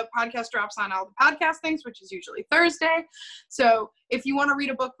 When the podcast drops on all the podcast things, which is usually Thursday. So if you want to read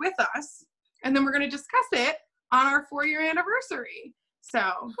a book with us, and then we're going to discuss it on our 4-year anniversary.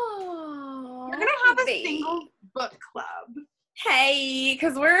 So we're going to have a single book club. Hey,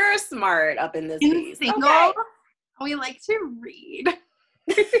 because we're smart up in this In piece. single, okay. we like to read.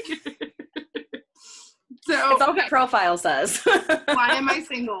 So It's all the profile says. why am I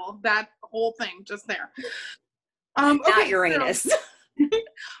single? That whole thing just there. Not Uranus. So,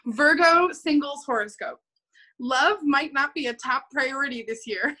 Virgo singles horoscope. Love might not be a top priority this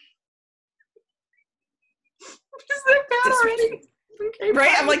year. Is that bad already? Okay, right?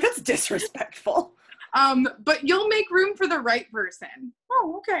 fine. I'm like, that's disrespectful. But you'll make room for the right person.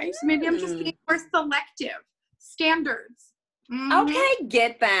 Oh, okay. So maybe I'm just being more selective. Standards. Mm-hmm. Okay,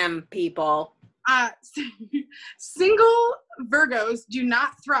 get them, people. Single Virgos do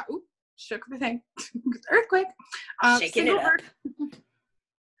not thrive. Shook the thing. Earthquake. Shaking it up.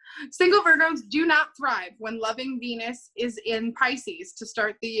 Single Virgos do not thrive when loving Venus is in Pisces to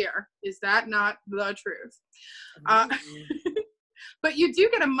start the year. Is that not the truth? But you do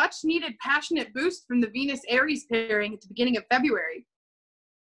get a much needed passionate boost from the Venus Aries pairing at the beginning of February.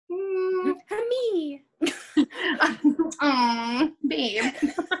 Me. Aww, babe.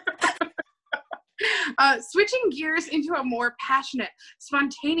 Switching gears into a more passionate,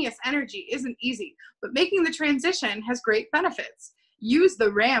 spontaneous energy isn't easy, but making the transition has great benefits. Use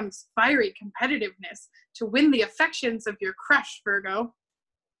the Ram's fiery competitiveness to win the affections of your crush, Virgo.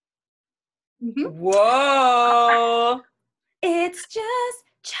 Mm-hmm. Whoa. It's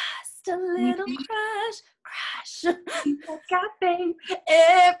just a little crush. Got thing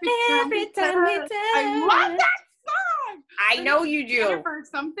Every time we touch. I love that song. I know you do. Jennifer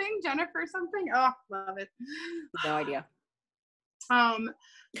something. Oh, love it. No idea.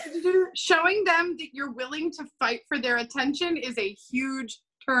 Showing them that you're willing to fight for their attention is a huge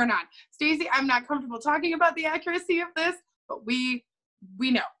turn on. Stacey, I'm not comfortable talking about the accuracy of this, but we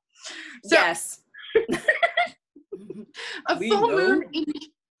know. So, yes. A full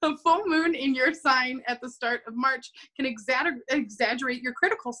moon in your sign at the start of March can exaggerate your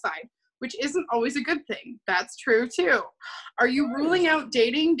critical side, which isn't always a good thing. That's true too. Are you ruling out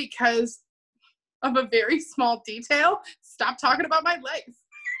dating because of a very small detail? Stop talking about my legs.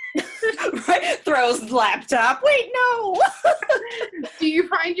 Right? Throws laptop. Wait, no. Do you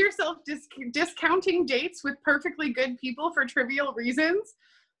find yourself discounting dates with perfectly good people for trivial reasons?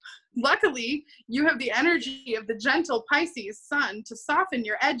 Luckily, you have the energy of the gentle Pisces sun to soften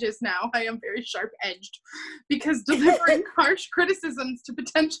your edges now. I am very sharp-edged. Because delivering harsh criticisms to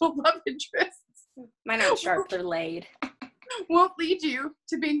potential love interests. Mine aren't sharp, they're laid. Won't lead you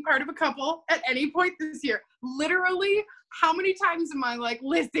to being part of a couple at any point this year. Literally, how many times am I like,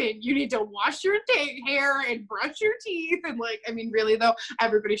 listen, you need to wash your hair and brush your teeth? And like, I mean, really though,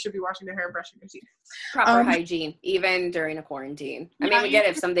 everybody should be washing their hair and brushing their teeth. Proper hygiene, even during a quarantine. I mean, we get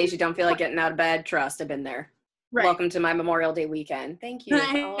it. If some days you don't feel like getting out of bed, trust, I've been there. Right. Welcome to my Memorial Day weekend. Thank you,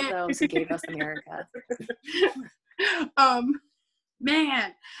 all of those who gave us America.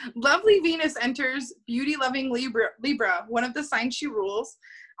 Man, lovely Venus enters beauty-loving Libra, one of the signs she rules,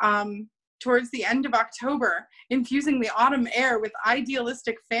 towards the end of October, infusing the autumn air with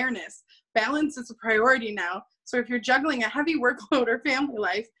idealistic fairness. Balance is a priority now, so if you're juggling a heavy workload or family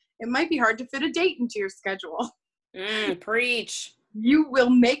life, it might be hard to fit a date into your schedule. Preach. You will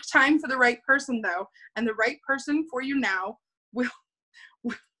make time for the right person, though, and the right person for you now will...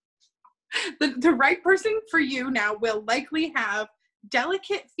 the right person for you now will likely have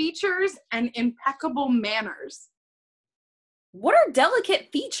delicate features and impeccable manners. What are delicate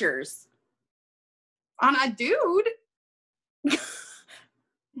features? On a dude?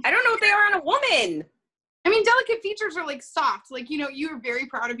 I don't know what they are on a woman. I mean, delicate features are like soft. Like, you know, you're very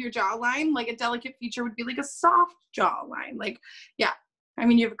proud of your jawline. Like a delicate feature would be like a soft jawline. Like, yeah. I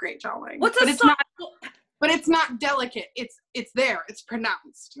mean, you have a great jawline. But it's not delicate. It's there. It's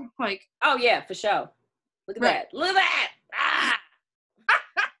pronounced. Like, oh yeah, for sure. Look at that. Look at that. Ah!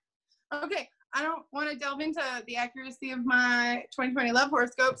 Okay, I don't want to delve into the accuracy of my 2020 love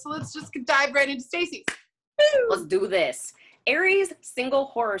horoscope, so let's just dive right into Stacey's. Let's do this. Aries single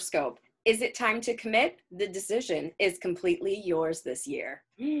horoscope. Is it time to commit? The decision is completely yours this year.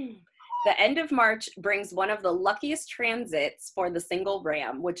 The end of March brings one of the luckiest transits for the single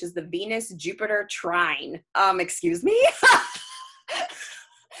ram, which is the Venus-Jupiter trine. Excuse me?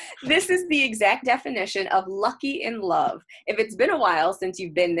 This is the exact definition of lucky in love. If it's been a while since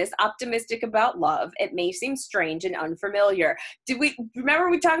you've been this optimistic about love, it may seem strange and unfamiliar.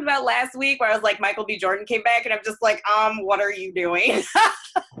 Remember we talked about last week where I was like, Michael B. Jordan came back and I'm just like, what are you doing?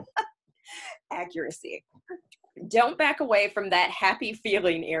 Accuracy. Don't back away from that happy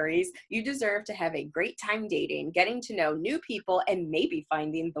feeling, Aries. You deserve to have a great time dating, getting to know new people, and maybe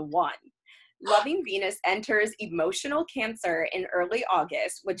finding the one. Loving Venus enters emotional Cancer in early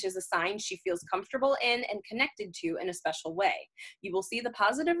August, which is a sign she feels comfortable in and connected to in a special way. You will see the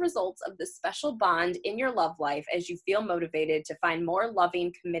positive results of this special bond in your love life as you feel motivated to find more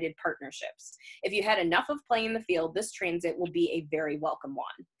loving, committed partnerships. If you had enough of playing the field, this transit will be a very welcome one.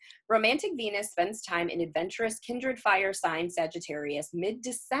 Romantic Venus spends time in adventurous kindred fire sign Sagittarius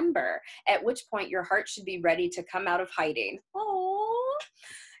mid-December, at which point your heart should be ready to come out of hiding. Aww.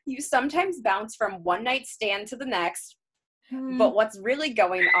 You sometimes bounce from one night stand to the next, but what's really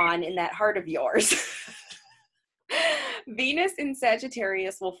going on in that heart of yours? Venus in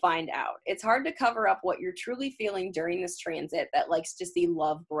Sagittarius will find out. It's hard to cover up what you're truly feeling during this transit that likes to see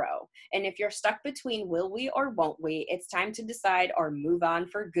love grow. And if you're stuck between will we or won't we, it's time to decide or move on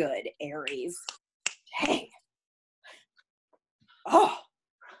for good, Aries. Dang. Oh.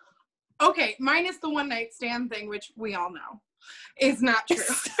 Okay, minus the one night stand thing, which we all know is not true.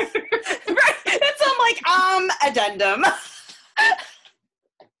 Right. It's addendum.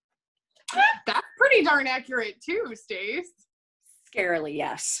 That's pretty darn accurate too, Stace. Scarily,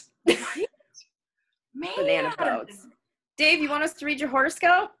 yes. Right? Man. Banana boats. Dave, you want us to read your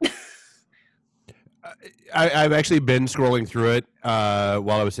horoscope? I've actually been scrolling through it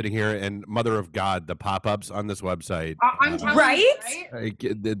while I was sitting here, and Mother of God, the pop-ups on this website. I'm telling right? you, right?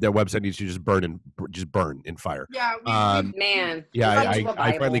 Their website needs to just burn in fire. Yeah, Man. Yeah,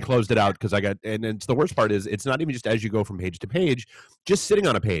 I finally closed it out because and it's the worst part is it's not even just as you go from page to page, just sitting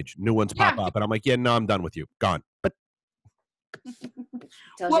on a page, new ones pop up, and I'm like, yeah, no, I'm done with you, gone. But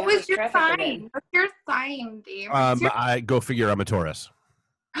what was your sign? What's your sign, Dave? I go figure. I'm a Taurus.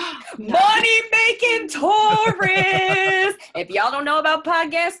 Money making Taurus. If y'all don't know about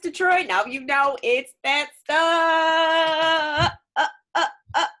Podcast Detroit, now you know it's that stuff.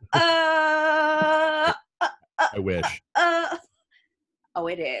 I wish. Oh,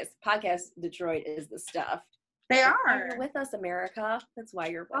 it is. Podcast Detroit is the stuff. They That's why are. you're with us, America. That's why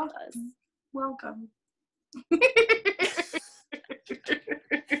you're with us. Welcome.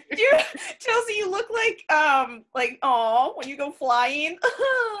 Chelsea, you look like oh, when you go flying.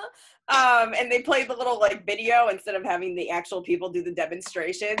 And they play the little video instead of having the actual people do the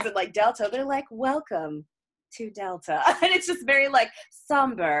demonstrations, and Delta, they're like, welcome to Delta. And it's just very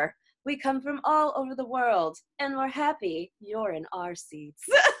somber. We come from all over the world and we're happy you're in our seats.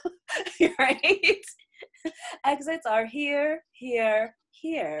 Right? Exits are here, here,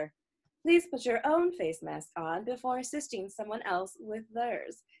 here. Please put your own face mask on before assisting someone else with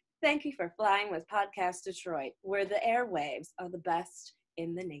theirs. Thank you for flying with Podcast Detroit, where the airwaves are the best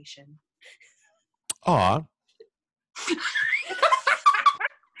in the nation. Aw. He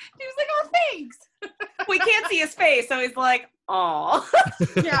was like, oh, thanks. We can't see his face, so he's like, aw.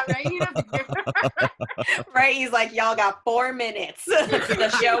 Yeah, right? Right? He's like, y'all got 4 minutes. The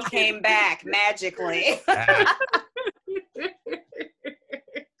show came back magically.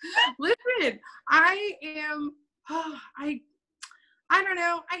 Listen, I don't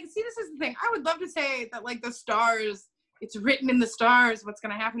know. This is the thing. I would love to say that the stars, it's written in the stars what's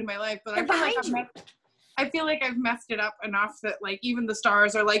going to happen in my life, but I feel like I've messed it up enough that even the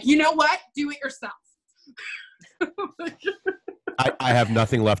stars are you know what? Do it yourself. I have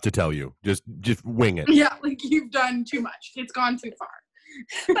nothing left to tell you. Just wing it. Yeah, you've done too much. It's gone too far.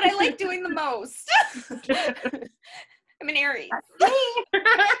 But I like doing the most. I'm an Aries. That's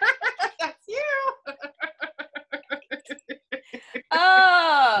you.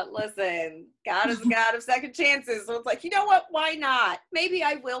 Listen, God is a God of second chances. So it's you know what? Why not? Maybe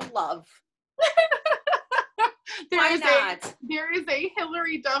I will love. Why not? There is a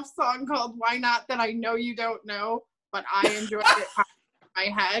Hillary Duff song called Why Not that I know you don't know, but I enjoyed it in my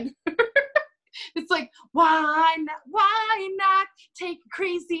head. It's why not take a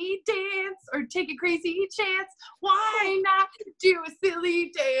crazy dance or take a crazy chance? Why not do a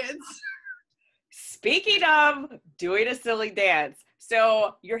silly dance? Speaking of doing a silly dance,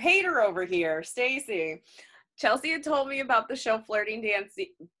 so your hater over here, Stacy, Chelsea had told me about the show Flirty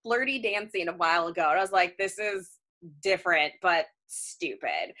Dancing a while ago, and I was like, this is different, but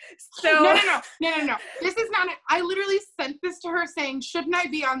stupid. So No. This is not. I literally sent this to her saying, shouldn't I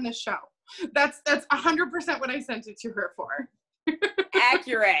be on this show? That's 100% what I sent it to her for.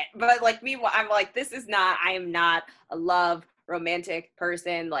 Accurate, but me, I'm this is not. I am not a love romantic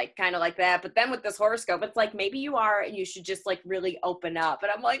person, kind of like that. But then with this horoscope, it's maybe you are, and you should just really open up.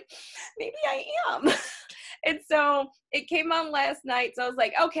 And I'm maybe I am. And so it came on last night. So I was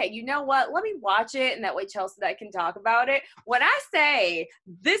like, okay, you know what? Let me watch it. And that way Chelsea and I can talk about it. When I say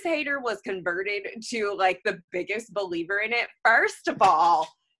this hater was converted to the biggest believer in it, first of all,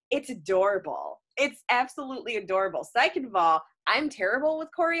 it's adorable. It's absolutely adorable. Second of all, I'm terrible with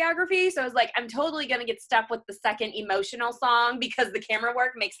choreography. So I was like, I'm totally going to get stuck with the second emotional song because the camera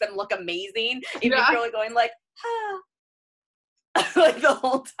work makes them look amazing. Even if you're going like, like the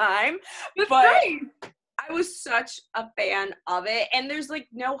whole time. That's but great. I was such a fan of it. And there's like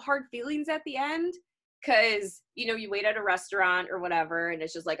no hard feelings at the end. Because, you know, you wait at a restaurant or whatever, and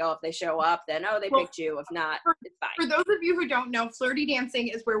it's just like, oh, if they show up, then, they picked you. If not, it's fine. For those of you who don't know, flirty dancing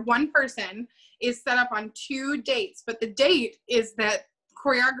is where one person is set up on 2 dates. But the date is that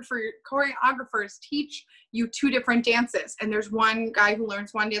choreographers teach you 2 different dances. And there's one guy who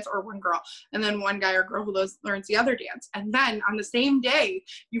learns one dance, or one girl, and then one guy or girl who learns the other dance. And then on the same day,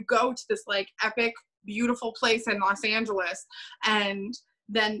 you go to this, like, epic, beautiful place in Los Angeles, and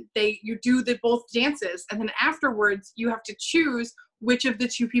then you do both dances, and then afterwards you have to choose which of the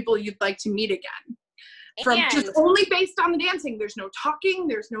 2 people you'd like to meet again. From just only based on the dancing. There's no talking,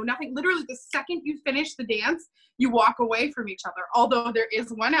 there's no nothing. Literally the second you finish the dance, you walk away from each other. Although there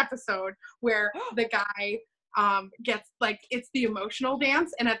is one episode where the guy gets, like, it's the emotional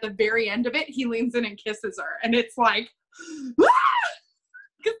dance, and at the very end of it he leans in and kisses her, and it's like,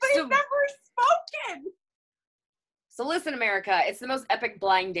 because they've never spoken. So listen, America, it's the most epic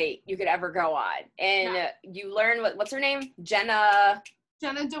blind date you could ever go on. And you learn, what's her name? Jenna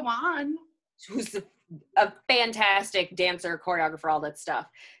Dewan. Who's a fantastic dancer, choreographer, all that stuff.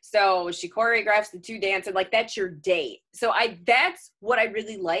 So she choreographs the 2 dances, like, that's your date. So that's what I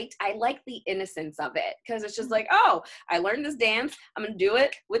really liked. I like the innocence of it, because it's just like, oh, I learned this dance, I'm going to do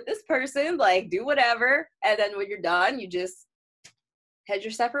it with this person, like, do whatever. And then when you're done, you just head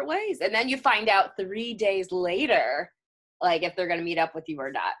your separate ways. And then you find out 3 days later, like, if they're going to meet up with you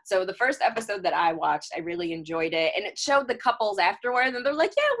or not. So the first episode that I watched, I really enjoyed it. And it showed the couples afterward, and they're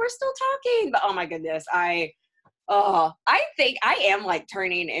like, yeah, we're still talking. But oh my goodness, I think I am, like,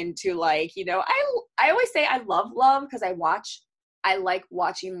 turning into, like, you know, I always say I love because I like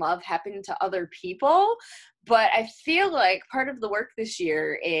watching love happen to other people. But I feel like part of the work this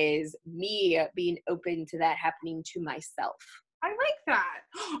year is me being open to that happening to myself. I like that.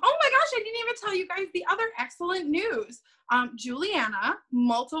 Oh my gosh, I didn't even tell you guys the other excellent news. Juliana,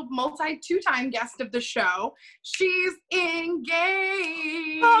 multi 2-time guest of the show, she's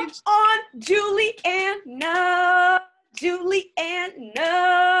engaged. Come on, Juliana.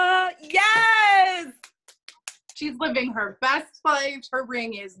 Yes! She's living her best life. Her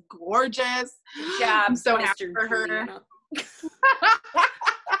ring is gorgeous. Good job, I'm so Mr. happy for her.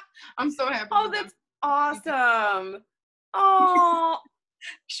 I'm so happy. Oh, that's awesome. Oh,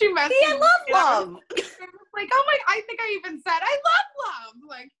 she messaged me. I love love. Like, oh my, I think I even said I love love.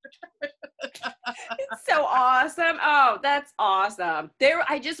 Like, it's so awesome. Oh, that's awesome.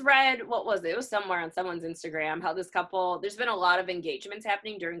 I just read, what was it? It was somewhere on someone's Instagram, how this couple, there's been a lot of engagements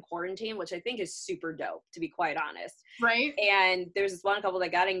happening during quarantine, which I think is super dope, to be quite honest. Right. And there's this one couple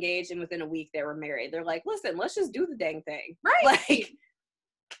that got engaged, and within a week they were married. They're like, listen, let's just do the dang thing. Right. Like,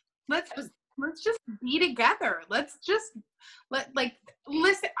 let's just be together. Let's just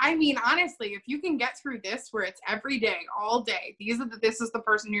listen. I mean, honestly, if you can get through this where it's every day, all day, this is the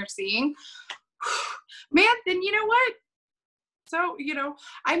person you're seeing, man, then you know what? So, you know,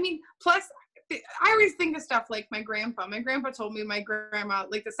 I mean, plus I always think of stuff like my grandpa. My grandpa told me my grandma,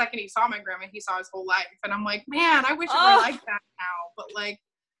 like, the second he saw my grandma, he saw his whole life. And I'm like, man, I wish it were like that now. But, like,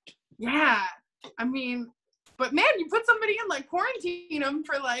 yeah, I mean, but man, you put somebody in, like, quarantine them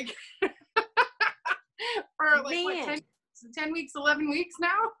for, like, what, 10 weeks, 11 weeks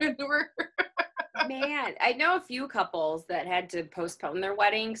now? Man, I know a few couples that had to postpone their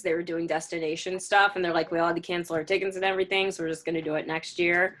weddings. They were doing destination stuff, and they're like, we all had to cancel our tickets and everything, so we're just going to do it next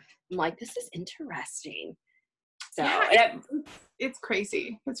year. I'm like, this is interesting. So yeah, it's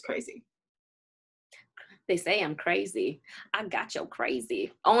crazy. It's crazy. They say I'm crazy. I got you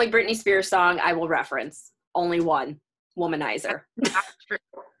crazy. Only Britney Spears song I will reference. Only one. Womanizer. That's not true.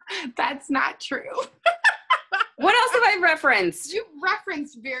 That's not true. What else have I referenced? You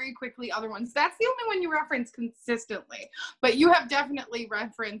referenced very quickly other ones. That's the only one you reference consistently. But you have definitely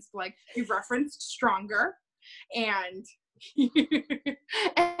referenced, like, you've referenced Stronger. And, and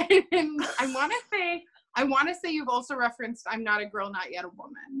I want to say you've also referenced I'm Not a Girl, Not Yet a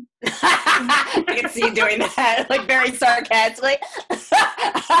Woman. I can see you doing that, like, very sarcastically.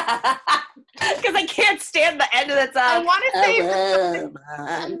 Because I can't stand the end of the song. I want to say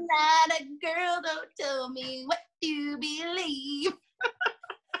I'm not a girl, don't tell me what you believe.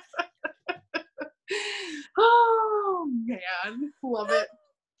 Oh, man. Love it.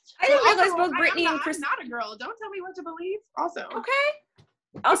 I didn't realize both Britney and Christina. I'm not a girl. Don't tell me what to believe. Also. Okay.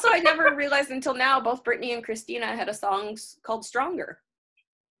 Also, I never realized until now both Britney and Christina had a song called Stronger.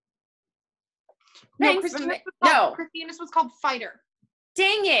 Thanks for me. No. Christina's was called Fighter.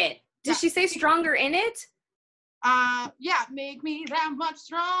 Dang it. Did she say stronger in it? Yeah, make me that much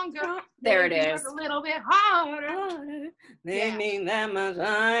stronger. There it is. A little bit harder. Make me that much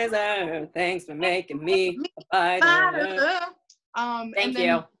wiser. Thanks for making me a fighter. Thank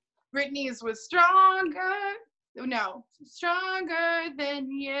you. Brittany's was stronger. No, stronger than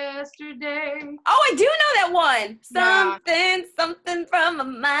yesterday. Oh, I do know that one. Something from a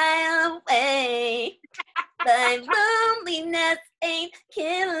mile away. My loneliness ain't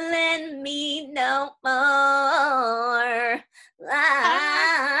killing me no more.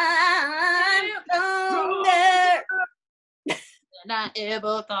 I'm stronger than I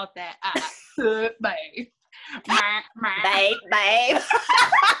ever thought that I could be. Babe.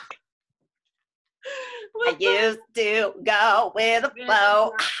 I used to go with a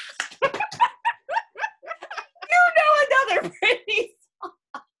flow. You know another Britney song.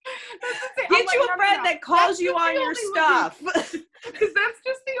 Get you a friend that calls you on your stuff. Because that's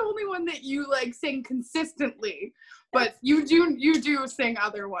just the only one that you like sing consistently. But you do sing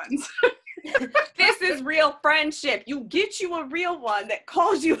other ones. This is real friendship. You get you a real one that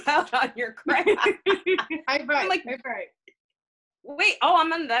calls you out on your crap. High five. High five. Wait,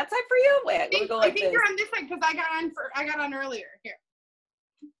 I'm on that side for you? Wait, I think you're on this side because I got on earlier. Here.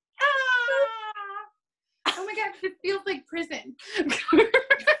 Oh my gosh, this feels like prison.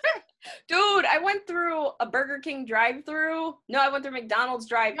 Dude, I went through a Burger King drive-thru. No, I went through McDonald's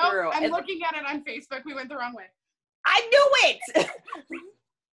drive-thru. Nope, I'm looking at it on Facebook. We went the wrong way. I knew it!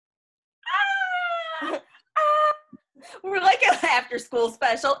 We're like an after-school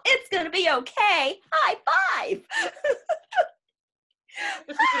special. It's gonna be okay. High five.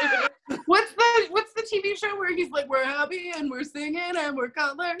 What's the TV show where he's like, we're happy and we're singing and we're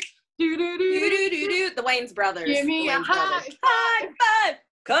colored? The Wayans Brothers. Give me a high five.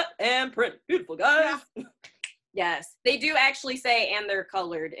 Cut and print. Beautiful guys. Yeah. Yes, they do actually say, and they're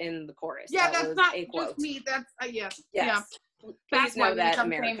colored in the chorus. Yeah, that's not just me. That's yes. Yeah. Please know that,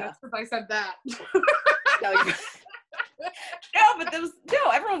 America. Because I said that. No,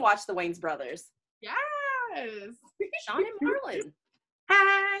 everyone watched the Wayans Brothers. Yes. Sean and Marlon.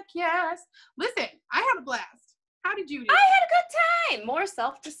 Heck yes. Listen, I had a blast. How did you do? I had a good time. More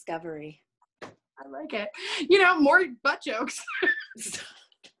self-discovery. I like it. More butt jokes.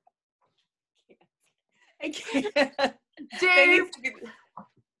 I can't. Dave,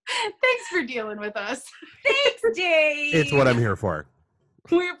 thanks for dealing with us. Thanks, Dave. It's what I'm here for.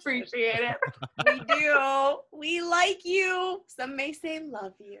 We appreciate it. We do. We like you. Some may say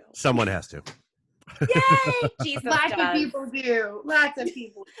love you. Someone has to. Yay! Jesus Lots does. of people do. Lots of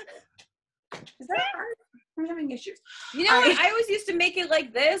people do. Is that hard? I'm having issues. You know what? I always used to make it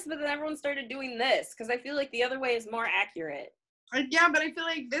like this, but then everyone started doing this because I feel like the other way is more accurate. Yeah, but I feel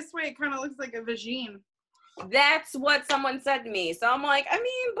like this way it kind of looks like a vagine. That's what someone said to me. So I'm like,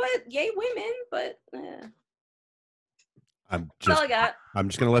 but yay women, but I'm that's all I got. I'm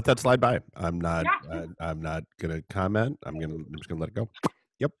just gonna let that slide by. I'm not gonna comment. I'm just gonna let it go.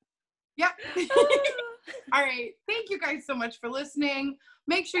 Yep. All right. Thank you guys so much for listening.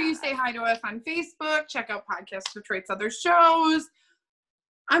 Make sure you say hi to us on Facebook. Check out Podcast Detroit's other shows.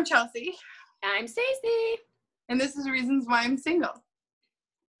 I'm Chelsea. I'm Stacey. And this is Reasons Why I'm Single.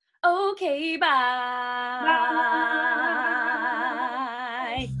 Okay, bye.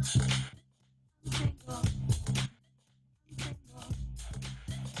 Bye.